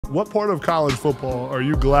What part of college football are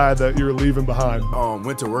you glad that you're leaving behind?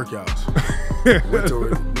 Winter workouts.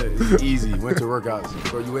 It's easy. Winter workouts.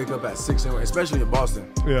 Bro, you wake up at 6 in the morning, especially in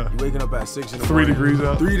Boston. Yeah. You waking up at 6 in the 3 morning. degrees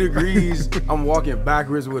out. 3 degrees. I'm walking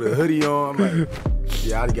backwards with a hoodie on. I'm like,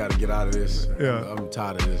 yeah, I got to get out of this. Yeah. I'm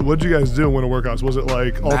tired of this. What did you guys do in winter workouts? Was it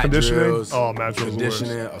like all Mat conditioning? drills, Oh, mat drills.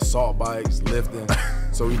 conditioning, assault bikes, lifting.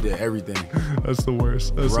 So we did everything. That's the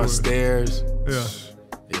worst. That's Run the worst. stairs. Yeah.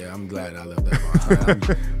 Yeah, I'm glad I left that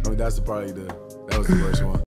behind. I mean, that was the worst one.